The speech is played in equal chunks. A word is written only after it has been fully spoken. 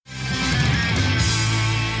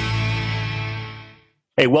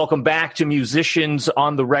Hey, welcome back to Musicians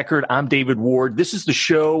on the Record. I'm David Ward. This is the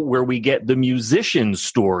show where we get the musician's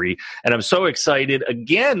story. And I'm so excited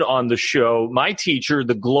again on the show. My teacher,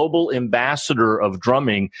 the global ambassador of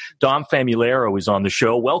drumming, Dom Famularo, is on the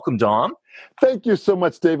show. Welcome, Dom. Thank you so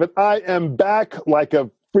much, David. I am back like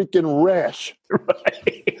a freaking rash.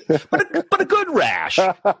 Right. But a good rash.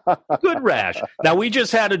 Good rash. Now, we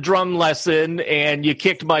just had a drum lesson, and you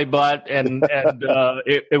kicked my butt, and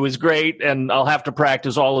it was great, and I'll have to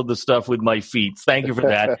practice all of the stuff with my feet. Thank you for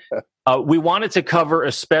that. We wanted to cover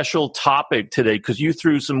a special topic today because you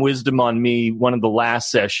threw some wisdom on me one of the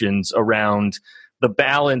last sessions around the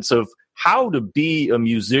balance of how to be a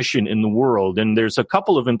musician in the world, and there's a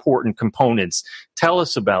couple of important components. Tell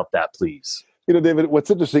us about that, please. You know, David,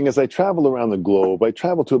 what's interesting is I travel around the globe. I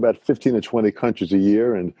travel to about 15 to 20 countries a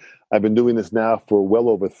year, and I've been doing this now for well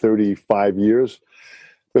over 35 years.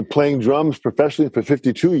 Been playing drums professionally for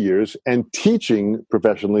 52 years and teaching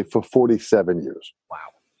professionally for 47 years. Wow.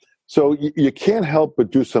 So you can't help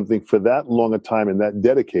but do something for that long a time and that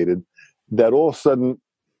dedicated that all of a sudden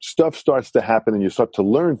stuff starts to happen and you start to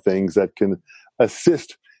learn things that can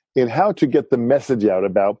assist in how to get the message out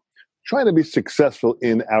about trying to be successful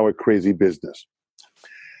in our crazy business.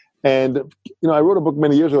 And, you know, I wrote a book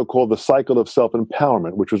many years ago called The Cycle of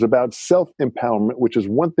Self-Empowerment, which was about self-empowerment, which is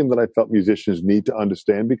one thing that I felt musicians need to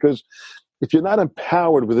understand, because if you're not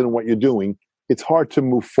empowered within what you're doing, it's hard to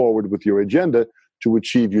move forward with your agenda to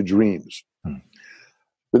achieve your dreams.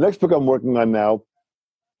 The next book I'm working on now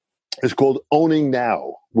is called Owning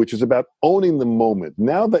Now, which is about owning the moment.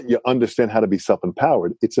 Now that you understand how to be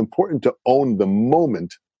self-empowered, it's important to own the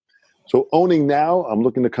moment. So Owning Now, I'm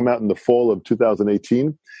looking to come out in the fall of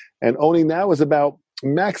 2018. And Owning Now is about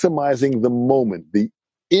maximizing the moment, the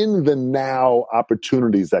in the now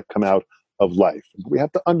opportunities that come out of life. We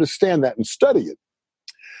have to understand that and study it.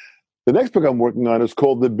 The next book I'm working on is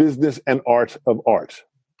called The Business and Art of Art.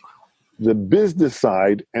 The business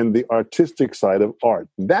side and the artistic side of art.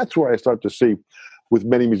 That's where I start to see with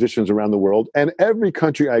many musicians around the world. And every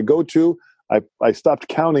country I go to, I stopped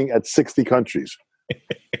counting at 60 countries.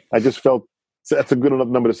 I just felt that's a good enough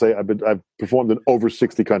number to say I've performed in over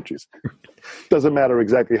 60 countries. Doesn't matter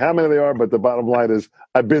exactly how many they are, but the bottom line is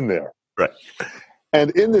I've been there. Right.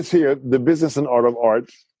 And in this here, The Business and Art of Art,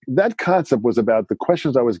 that concept was about the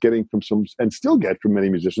questions I was getting from some, and still get from many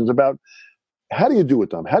musicians, about how do you do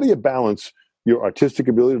it, Tom? How do you balance your artistic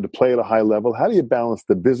ability to play at a high level? How do you balance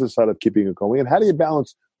the business side of keeping it going? And how do you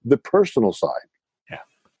balance the personal side? Yeah.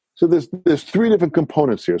 So there's three different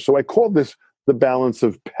components here. So I call this the balance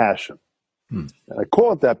of passion. And I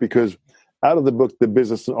call it that because out of the book, The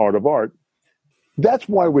Business and Art of Art, that's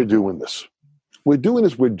why we're doing this. We're doing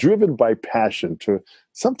this, we're driven by passion.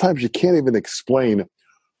 Sometimes you can't even explain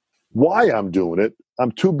why I'm doing it.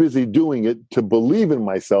 I'm too busy doing it to believe in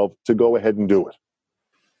myself to go ahead and do it.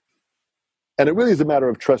 And it really is a matter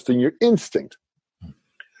of trusting your instinct.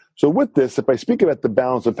 So with this, if I speak about the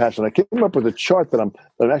balance of passion, I came up with a chart that I'm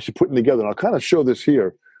actually putting together, and I'll kind of show this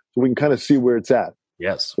here so we can kind of see where it's at.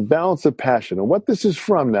 Yes. The balance of passion. And what this is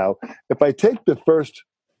from now, if I take the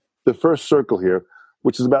first circle here,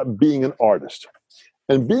 which is about being an artist.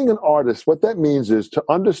 And being an artist, what that means is to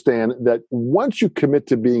understand that once you commit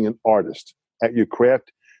to being an artist at your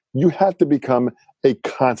craft, you have to become a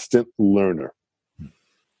constant learner.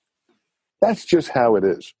 That's just how it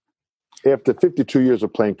is. After 52 years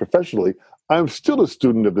of playing professionally, I'm still a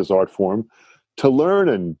student of this art form, to learn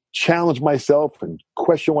and challenge myself and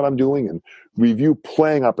question what I'm doing and review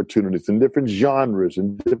playing opportunities in different genres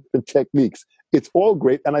and different techniques. It's all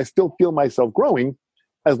great, and I still feel myself growing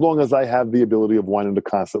as long as I have the ability of wanting to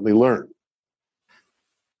constantly learn.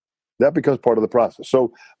 That becomes part of the process.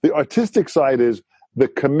 So the artistic side is the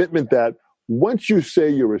commitment that once you say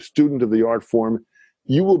you're a student of the art form,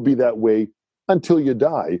 you will be that way until you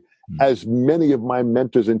die, as many of my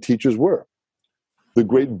mentors and teachers were. The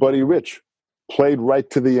great Buddy Rich played right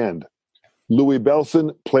to the end. Louis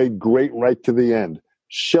Bellson played great right to the end.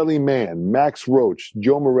 Shelly Manne, Max Roach,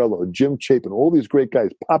 Joe Morello, Jim Chapin, all these great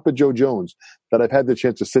guys, Papa Joe Jones, that I've had the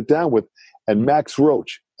chance to sit down with, and Max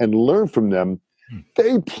Roach, and learn from them,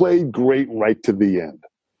 they played great right to the end.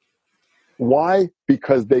 Why?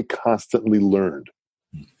 Because they constantly learned.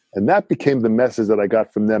 And that became the message that I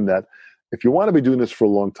got from them, that if you want to be doing this for a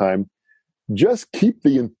long time, just keep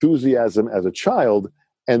the enthusiasm as a child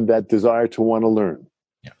and that desire to want to learn.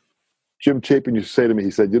 Yeah. Jim Chapin used to say to me,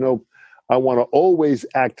 he said, I want to always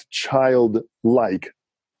act childlike,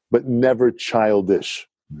 but never childish.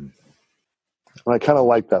 And I kind of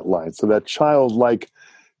like that line. So that childlike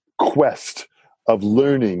quest of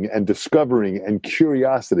learning and discovering and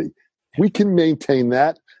curiosity, we can maintain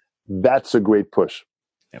that. That's a great push.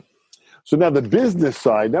 So now the business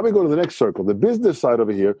side, now we go to the next circle. The business side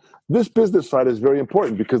over here, this business side is very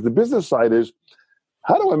important because the business side is,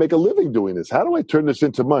 how do I make a living doing this? How do I turn this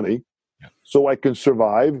into money so I can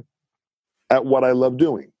survive at what I love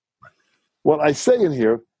doing? What I say in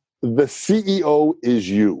here, the CEO is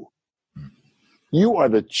you. You are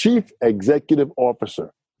the chief executive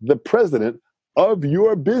officer, the president of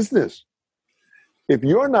your business. If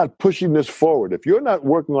you're not pushing this forward, if you're not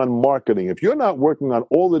working on marketing, if you're not working on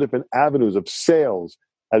all the different avenues of sales,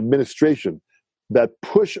 administration, that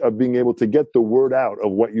push of being able to get the word out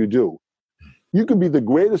of what you do, you can be the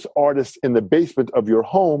greatest artist in the basement of your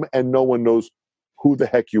home and no one knows who the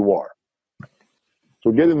heck you are.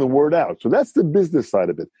 So getting the word out. So that's the business side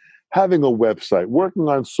of it. Having a website, working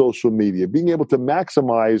on social media, being able to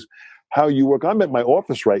maximize how you work. I'm at my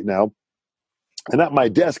office right now, and at my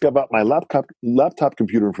desk, I've got my laptop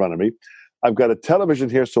computer in front of me. I've got a television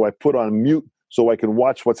here, so I put on mute so I can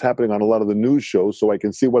watch what's happening on a lot of the news shows, so I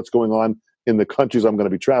can see what's going on in the countries I'm going to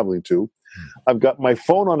be traveling to. I've got my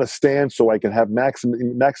phone on a stand so I can have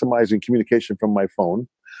maximizing communication from my phone.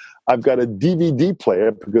 I've got a DVD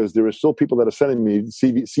player because there are still people that are sending me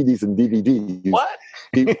CDs and DVDs. What?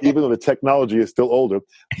 Even though the technology is still older,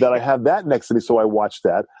 that I have that next to me, so I watch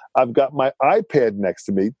that. I've got my iPad next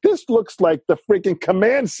to me. This looks like the freaking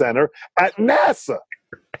command center at NASA.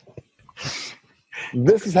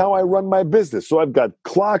 This is how I run my business. So I've got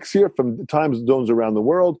clocks here from time zones around the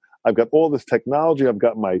world. I've got all this technology. I've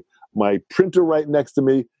got my printer right next to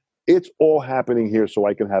me. It's all happening here so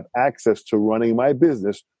I can have access to running my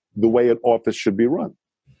business the way an office should be run.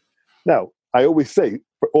 Now, I always say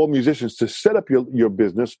for all musicians to set up your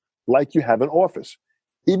business like you have an office.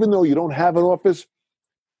 Even though you don't have an office,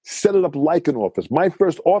 set it up like an office. My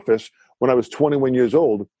first office when I was 21 years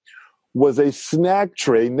old was a snack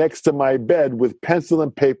tray next to my bed with pencil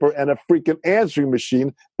and paper and a freaking answering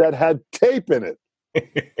machine that had tape in it.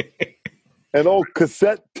 An old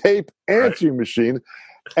cassette tape answering machine.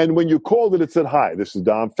 And when you called it, it said, "Hi, this is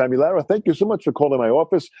Dom Famularo. Thank you so much for calling my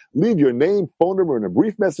office. Leave your name, phone number, and a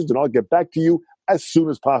brief message, and I'll get back to you as soon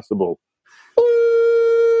as possible."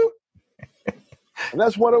 And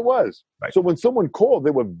that's what it was. Right. So when someone called,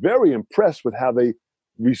 they were very impressed with how they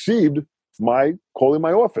received my calling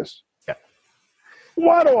my office. Yeah.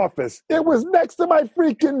 What office? It was next to my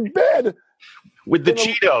freaking bed. With the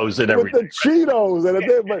Cheetos and everything. With the Cheetos and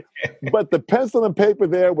everything. But the pencil and paper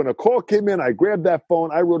there, when a call came in, I grabbed that phone,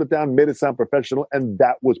 I wrote it down, made it sound professional, and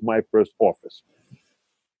that was my first office.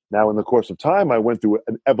 Now, in the course of time, I went through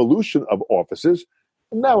an evolution of offices.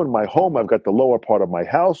 Now in my home, I've got the lower part of my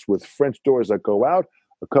house with French doors that go out,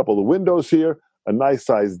 a couple of windows here, a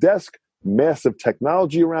nice-sized desk, massive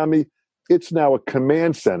technology around me. It's now a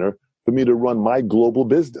command center for me to run my global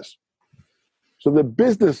business. So the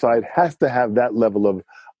business side has to have that level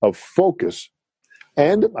of focus.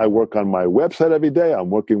 And I work on my website every day. I'm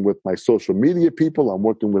working with my social media people. I'm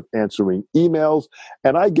working with answering emails.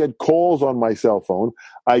 And I get calls on my cell phone.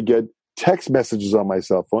 I get text messages on my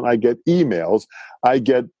cell phone. I get emails. I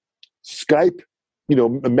get Skype,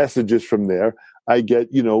 messages from there. I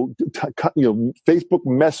get, Facebook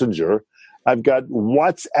Messenger. I've got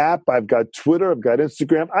WhatsApp. I've got Twitter. I've got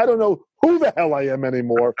Instagram. I don't know who the hell I am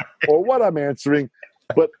anymore or what I'm answering,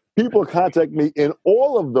 but people contact me in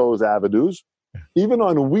all of those avenues, even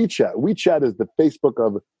on WeChat. WeChat is the Facebook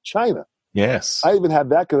of China. Yes. I even have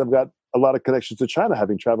that because I've got a lot of connections to China,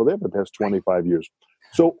 having traveled there for the past 25 years.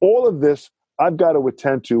 So all of this, I've got to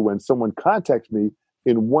attend to when someone contacts me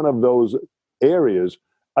in one of those areas.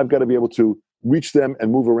 I've got to be able to reach them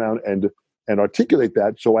and move around and articulate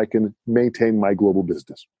that so I can maintain my global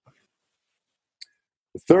business.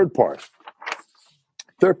 The third part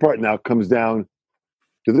now comes down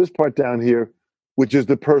to this part down here, which is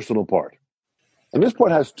the personal part. And this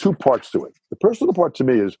part has two parts to it. The personal part to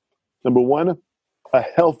me is, number one, a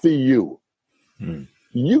healthy you.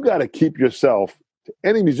 You got to keep yourself, to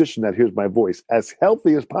any musician that hears my voice, as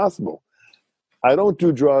healthy as possible. I don't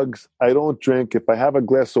do drugs. I don't drink. If I have a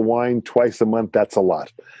glass of wine twice a month, that's a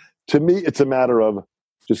lot. To me, it's a matter of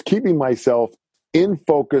just keeping myself in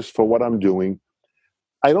focus for what I'm doing.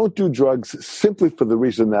 I don't do drugs simply for the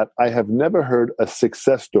reason that I have never heard a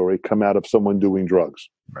success story come out of someone doing drugs.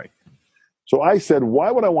 Right. So I said,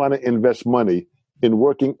 why would I want to invest money in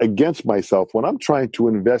working against myself when I'm trying to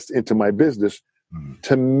invest into my business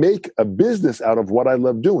to make a business out of what I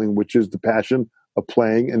love doing, which is the passion of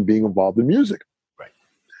playing and being involved in music. Right.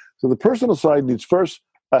 So the personal side needs first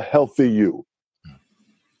a healthy you.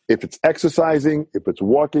 If it's exercising, if it's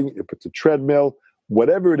walking, if it's a treadmill,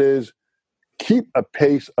 whatever it is, keep a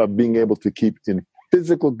pace of being able to keep in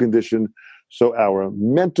physical condition so our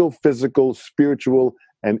mental, physical, spiritual,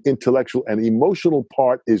 and intellectual and emotional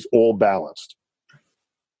part is all balanced.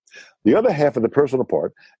 The other half of the personal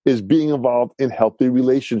part is being involved in healthy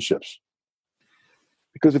relationships.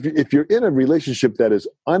 Because if you're in a relationship that is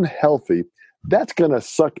unhealthy, that's going to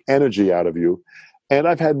suck energy out of you. And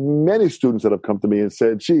I've had many students that have come to me and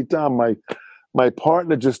said, gee, Tom, my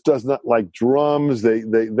partner just does not like drums.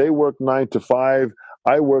 They work 9 to 5.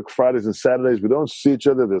 I work Fridays and Saturdays. We don't see each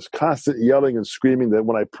other. There's constant yelling and screaming that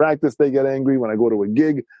when I practice, they get angry. When I go to a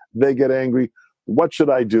gig, they get angry. What should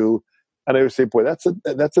I do? And I would say, boy, that's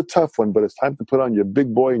a tough one, but it's time to put on your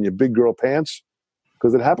big boy and your big girl pants,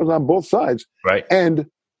 because it happens on both sides, right? And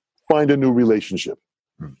find a new relationship.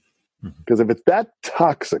 Because if it's that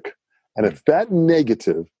toxic and if that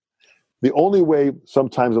negative, the only way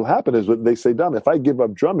sometimes it'll happen is what they say, Dom, if I give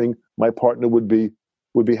up drumming, my partner would be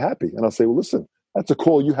happy. And I'll say, well, listen, that's a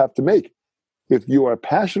call you have to make. If you are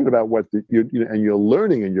passionate about what you're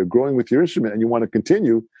learning and you're growing with your instrument and you want to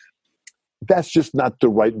continue, that's just not the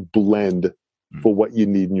right blend for what you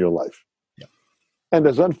need in your life. Yeah. And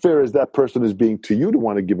as unfair as that person is being to you to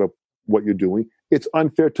want to give up what you're doing, it's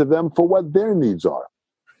unfair to them for what their needs are.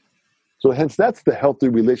 So hence, that's the healthy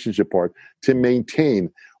relationship part to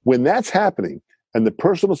maintain. When that's happening and the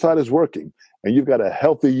personal side is working and you've got a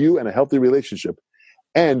healthy you and a healthy relationship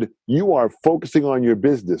and you are focusing on your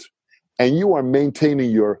business and you are maintaining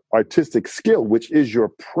your artistic skill, which is your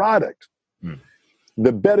product,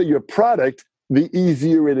 the better your product, the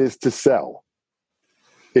easier it is to sell.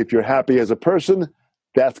 If you're happy as a person,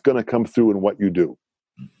 that's going to come through in what you do.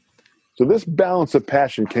 So this balance of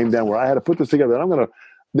passion came down where I had to put this together. And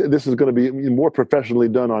this is going to be more professionally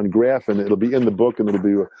done on Graph, and it'll be in the book, and it'll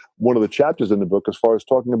be one of the chapters in the book as far as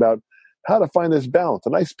talking about how to find this balance.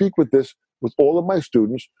 And I speak with all of my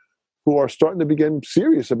students who are starting to begin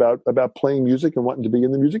serious about playing music and wanting to be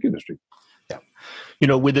in the music industry.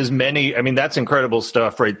 Yeah. With as many, that's incredible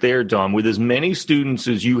stuff right there, Dom. With as many students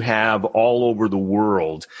as you have all over the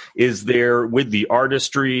world, is there, with the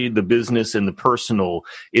artistry, the business, and the personal,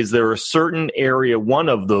 is there a certain area, one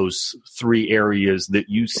of those three areas that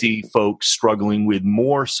you see folks struggling with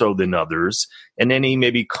more so than others, and any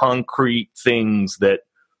maybe concrete things that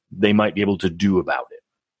they might be able to do about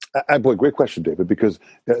it? Boy, great question, David, because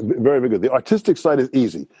very, very good. The artistic side is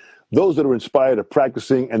easy. Those that are inspired are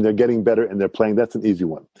practicing and they're getting better and they're playing, that's an easy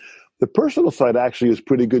one. The personal side actually is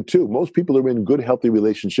pretty good too. Most people are in good, healthy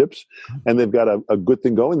relationships and they've got a good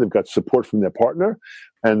thing going. They've got support from their partner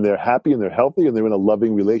and they're happy and they're healthy and they're in a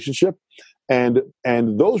loving relationship. And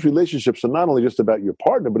those relationships are not only just about your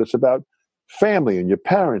partner, but it's about family and your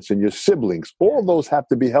parents and your siblings. All those have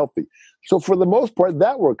to be healthy. So for the most part,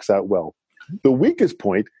 that works out well. The weakest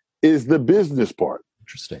point is the business part.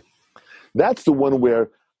 Interesting. That's the one where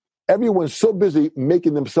everyone's so busy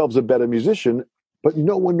making themselves a better musician, but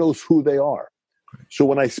no one knows who they are. So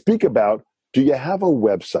when I speak about, do you have a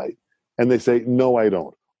website? And they say, no, I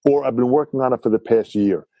don't. Or I've been working on it for the past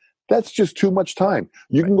year. That's just too much time.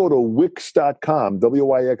 You can go to Wix.com,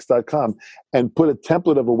 Wix.com, and put a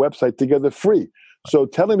template of a website together free. So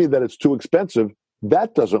telling me that it's too expensive,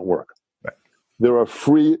 that doesn't work. There are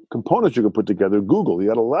free components you can put together. Google, you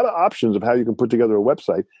got a lot of options of how you can put together a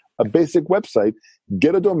website, a basic website,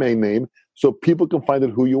 get a domain name so people can find out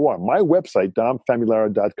who you are. My website,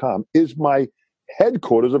 domfamilara.com, is my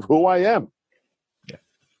headquarters of who I am. Yeah.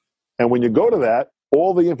 And when you go to that,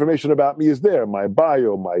 all the information about me is there. My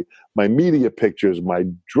bio, my media pictures, my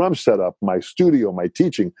drum setup, my studio, my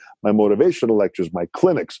teaching, my motivational lectures, my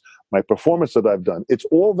clinics, my performance that I've done. It's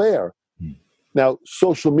all there. Now,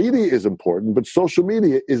 social media is important, but social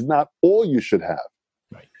media is not all you should have.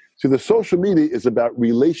 Right. See, the social media is about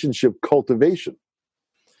relationship cultivation.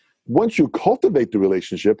 Once you cultivate the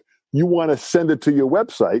relationship, you want to send it to your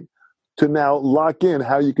website to now lock in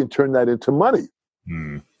how you can turn that into money.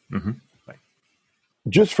 Mm-hmm. Right.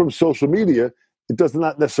 Just from social media, it does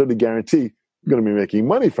not necessarily guarantee you're going to be making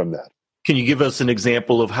money from that. Can you give us an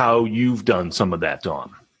example of how you've done some of that,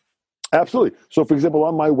 Dom? Absolutely. So, for example,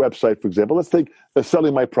 on my website, let's take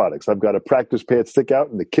selling my products. I've got a practice pad stick out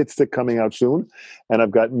and the kit stick coming out soon. And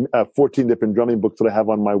I've got 14 different drumming books that I have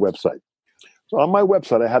on my website. So on my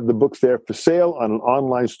website, I have the books there for sale on an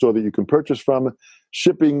online store that you can purchase from.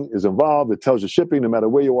 Shipping is involved. It tells you shipping no matter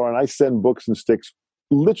where you are. And I send books and sticks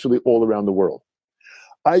literally all around the world.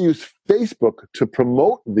 I use Facebook to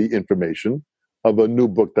promote the information of a new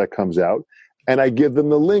book that comes out. And I give them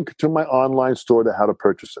the link to my online store to how to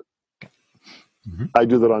purchase it. Mm-hmm. I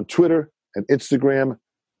do that on Twitter and Instagram,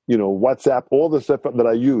 WhatsApp, all the stuff that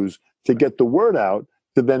I use to get the word out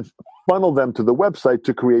to then funnel them to the website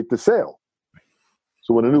to create the sale.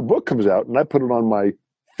 So when a new book comes out and I put it on my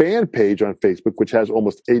fan page on Facebook, which has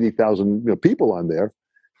almost 80,000 people on there,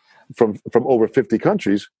 from over 50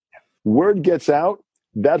 countries. Word gets out,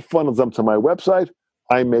 that funnels them to my website.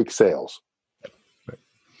 I make sales.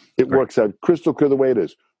 It works out crystal clear the way it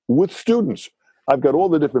is. With students, I've got all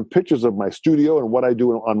the different pictures of my studio and what I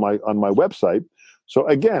do on my website. So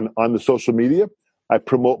again, on the social media, I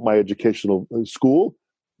promote my educational school,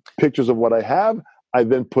 pictures of what I have. I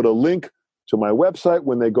then put a link to my website.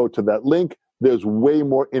 When they go to that link, there's way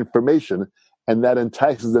more information, and that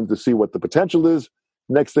entices them to see what the potential is.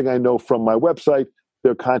 Next thing I know, from my website,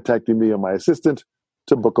 they're contacting me or my assistant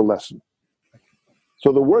to book a lesson.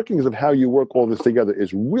 So the workings of how you work all this together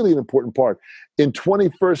is really an important part in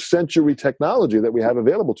 21st century technology that we have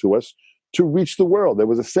available to us to reach the world. There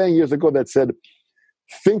was a saying years ago that said,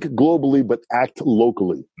 think globally, but act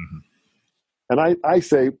locally. Mm-hmm. And I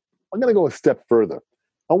say, I'm going to go a step further.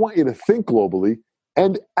 I want you to think globally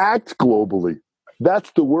and act globally. That's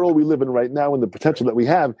the world we live in right now and the potential that we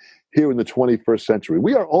have here in the 21st century.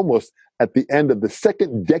 We are almost at the end of the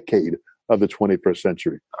second decade of the 21st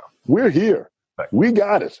century. We're here. We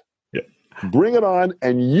got it. Yeah. Bring it on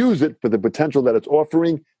and use it for the potential that it's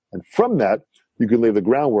offering. And from that, you can lay the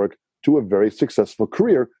groundwork to a very successful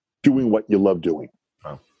career doing what you love doing.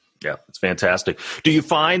 Wow. Yeah, it's fantastic. Do you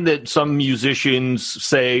find that some musicians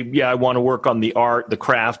say, yeah, I want to work on the art, the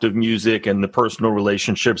craft of music and the personal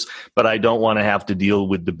relationships, but I don't want to have to deal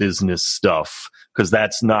with the business stuff because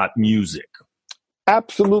that's not music?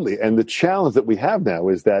 Absolutely. And the challenge that we have now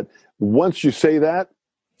is that once you say that,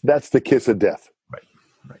 that's the kiss of death.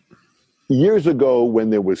 Right. Years ago, when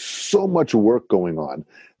there was so much work going on,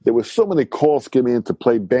 there were so many calls coming in to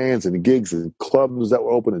play bands and gigs and clubs that were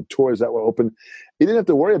open and tours that were open. You didn't have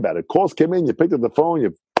to worry about it. Calls came in, you picked up the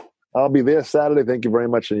phone, I'll be there Saturday, thank you very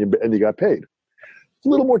much, and you got paid. It's a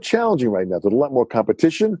little more challenging right now. There's a lot more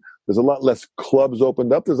competition. There's a lot less clubs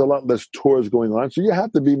opened up. There's a lot less tours going on. So you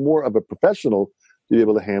have to be more of a professional to be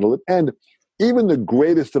able to handle it. And even the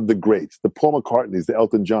greatest of the greats, the Paul McCartneys, the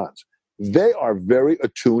Elton Johns, they are very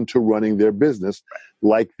attuned to running their business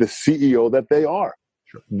like the CEO that they are.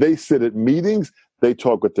 Sure. They sit at meetings, they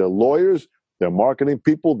talk with their lawyers, their marketing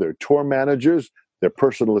people, their tour managers, their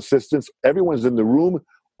personal assistants. Everyone's in the room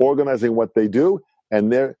organizing what they do,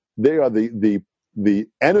 and they are the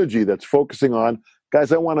energy that's focusing on,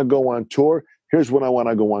 guys, I want to go on tour. Here's what I want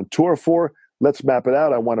to go on tour for. Let's map it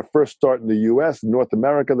out. I want to first start in the U.S., North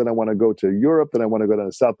America, then I want to go to Europe, then I want to go down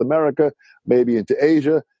to South America, maybe into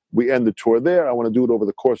Asia. We end the tour there. I want to do it over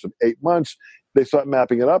the course of 8 months. They start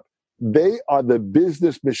mapping it up. They are the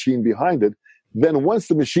business machine behind it. Then once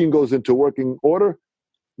the machine goes into working order,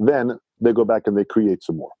 then they go back and they create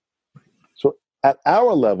some more. So at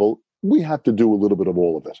our level, we have to do a little bit of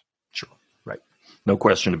all of it. Sure. Right. No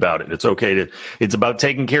question about it. It's okay it's about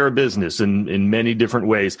taking care of business in many different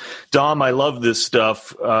ways. Dom, I love this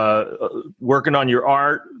stuff. Working on your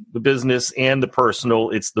art, the business, and the personal.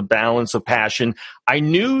 It's the balance of passion. I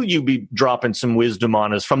knew you'd be dropping some wisdom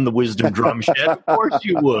on us from the Wisdom Drum Shed. Of course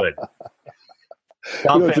you would.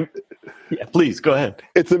 Dom, yeah, please, go ahead.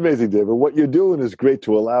 It's amazing, David. What you're doing is great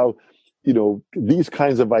to allow these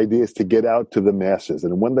kinds of ideas to get out to the masses.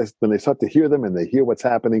 And when they start to hear them and they hear what's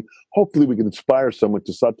happening, hopefully we can inspire someone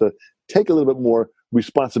to start to take a little bit more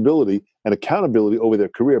responsibility and accountability over their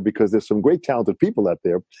career, because there's some great talented people out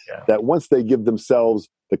there that once they give themselves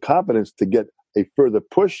the confidence to get a further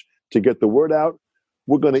push to get the word out,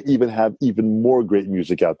 we're going to even have even more great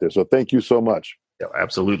music out there. So thank you so much. Yeah,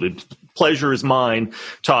 absolutely. Pleasure is mine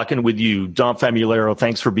talking with you. Dom Famularo,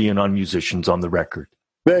 thanks for being on Musicians on the Record.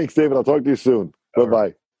 Thanks, David. I'll talk to you soon.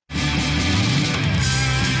 Bye-bye.